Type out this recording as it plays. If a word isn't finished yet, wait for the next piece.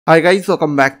Hi guys,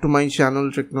 welcome back to my channel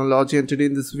Tricknology, and today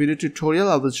in this video tutorial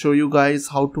I will show you guys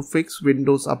how to fix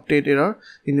Windows update error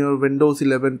in your Windows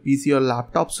 11 PC or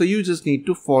laptop. So you just need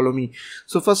to follow me.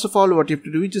 So first of all, what you have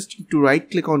to do, you just need to right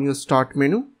click on your start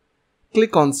menu,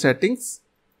 click on settings.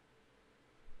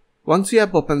 Once you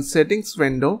have opened settings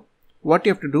window, what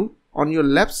you have to do, on your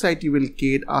left side you will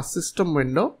get a system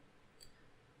window.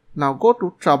 Now go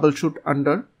to troubleshoot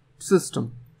under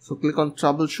system. So click on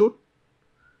troubleshoot.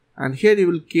 And here you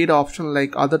will get an option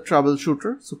like other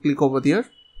troubleshooter, so click over there,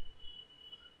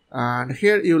 and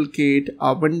here you will get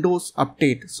a Windows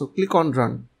update, so click on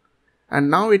run,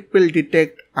 and now it will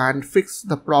detect and fix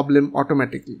the problem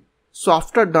automatically. So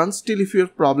after done, still if your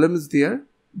problem is there,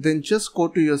 then just go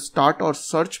to your start or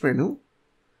search menu,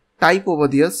 type over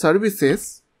there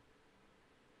services.msc.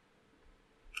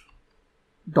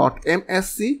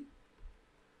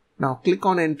 now click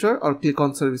on enter or click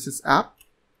on services app.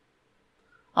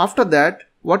 After that,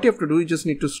 what you have to do, you just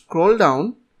need to scroll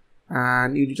down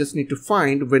and you just need to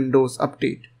find Windows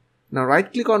Update. Now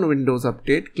right click on Windows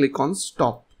Update, click on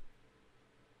stop.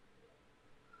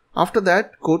 After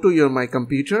that, go to your My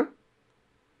Computer,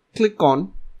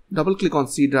 double click on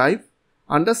C drive.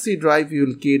 Under C drive you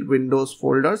will get Windows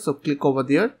folder, so click over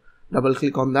there, double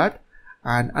click on that,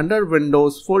 and under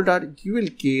Windows folder you will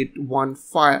get one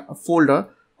folder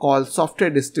called software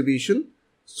distribution.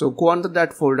 So go under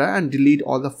that folder and delete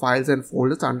all the files and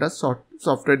folders under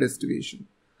software distribution.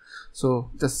 So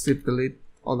just delete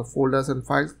all the folders and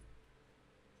files.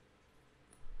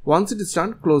 Once it is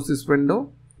done, close this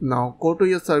window. Now go to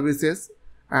your services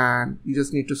and you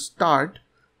just need to start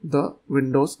the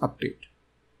Windows update.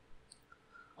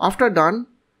 After done,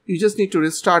 you just need to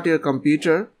restart your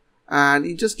computer and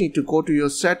you just need to go to your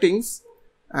settings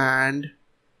and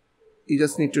you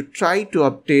just need to try to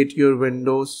update your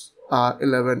Windows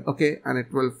 11, okay, and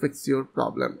it will fix your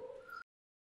problem.